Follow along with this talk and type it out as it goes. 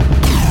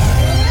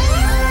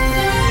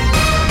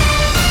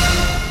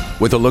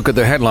With a look at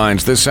the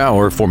headlines this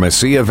hour for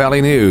Mesilla Valley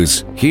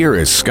News, here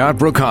is Scott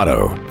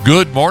Brocato.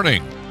 Good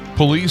morning.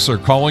 Police are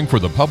calling for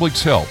the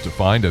public's help to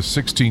find a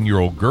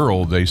 16-year-old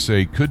girl they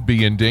say could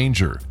be in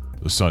danger.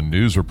 The Sun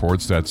News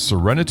reports that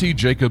Serenity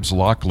Jacobs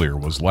Locklear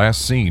was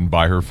last seen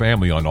by her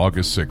family on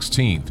August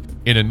 16th.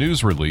 In a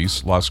news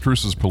release, Las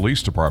Cruces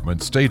Police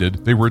Department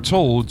stated they were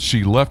told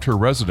she left her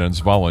residence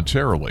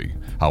voluntarily.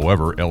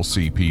 However,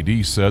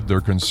 LCPD said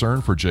they're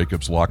concerned for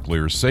Jacobs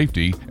Locklear's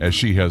safety as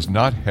she has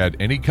not had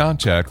any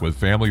contact with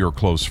family or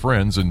close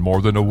friends in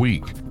more than a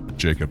week.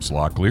 Jacobs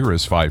Locklear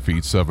is 5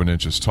 feet 7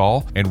 inches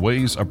tall and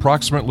weighs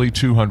approximately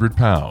 200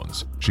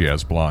 pounds. She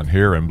has blonde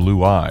hair and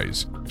blue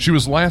eyes. She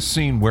was last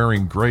seen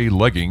wearing gray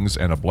leggings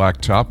and a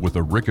black top with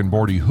a Rick and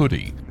Morty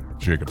hoodie.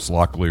 Jacobs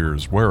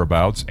Locklear's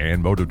whereabouts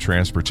and mode of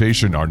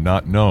transportation are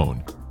not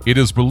known. It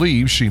is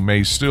believed she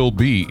may still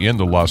be in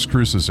the Las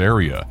Cruces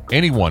area.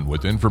 Anyone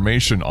with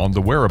information on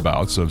the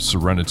whereabouts of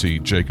Serenity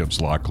Jacobs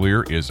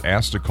Locklear is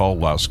asked to call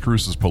Las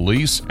Cruces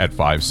Police at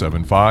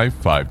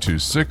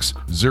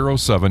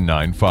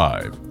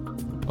 575-526-0795.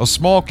 A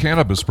small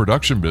cannabis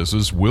production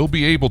business will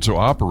be able to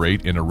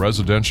operate in a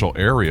residential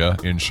area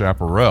in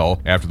Chaparral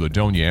after the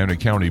Doña Ana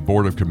County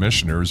Board of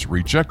Commissioners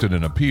rejected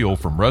an appeal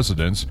from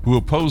residents who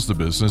opposed the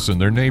business in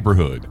their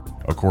neighborhood.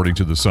 According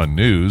to the Sun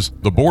News,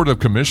 the Board of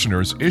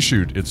Commissioners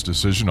issued its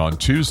decision on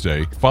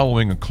Tuesday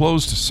following a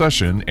closed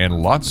session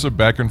and lots of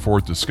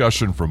back-and-forth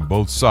discussion from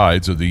both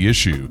sides of the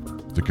issue.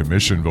 The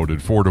commission voted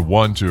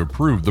 4-1 to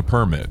approve the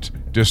permit.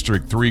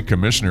 District 3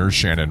 Commissioner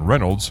Shannon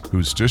Reynolds,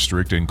 whose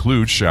district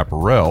includes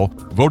Chaparral,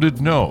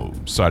 voted no,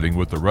 siding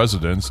with the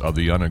residents of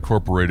the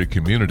unincorporated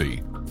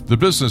community. The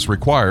business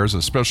requires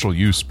a special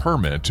use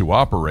permit to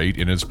operate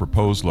in its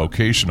proposed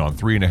location on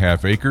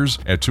 3.5 acres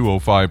at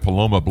 205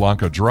 Paloma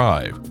Blanca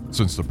Drive,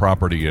 since the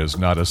property is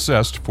not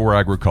assessed for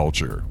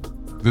agriculture.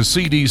 The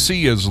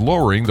CDC is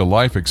lowering the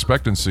life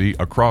expectancy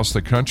across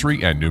the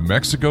country, and New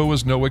Mexico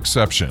is no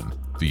exception.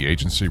 The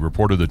agency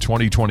reported the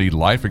 2020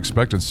 life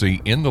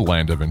expectancy in the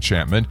Land of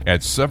Enchantment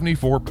at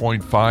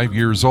 74.5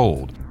 years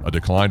old, a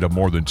decline of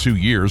more than 2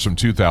 years from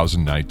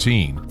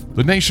 2019.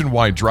 The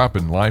nationwide drop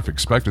in life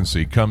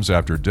expectancy comes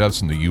after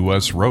deaths in the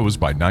U.S. rose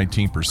by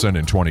 19%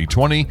 in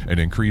 2020, an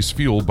increase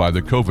fueled by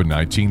the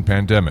COVID-19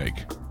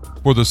 pandemic.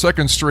 For the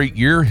second straight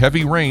year,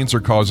 heavy rains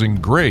are causing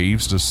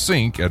graves to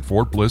sink at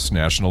Fort Bliss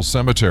National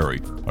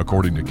Cemetery.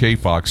 According to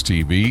KFOX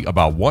TV,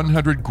 about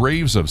 100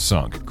 graves have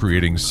sunk,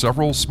 creating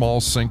several small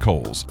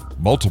sinkholes.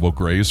 Multiple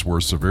graves were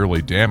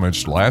severely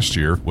damaged last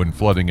year when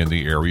flooding in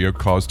the area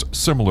caused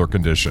similar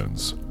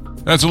conditions.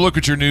 That's a look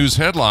at your news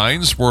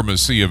headlines. For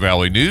Mesilla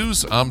Valley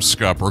News, I'm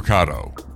Scott Brocato.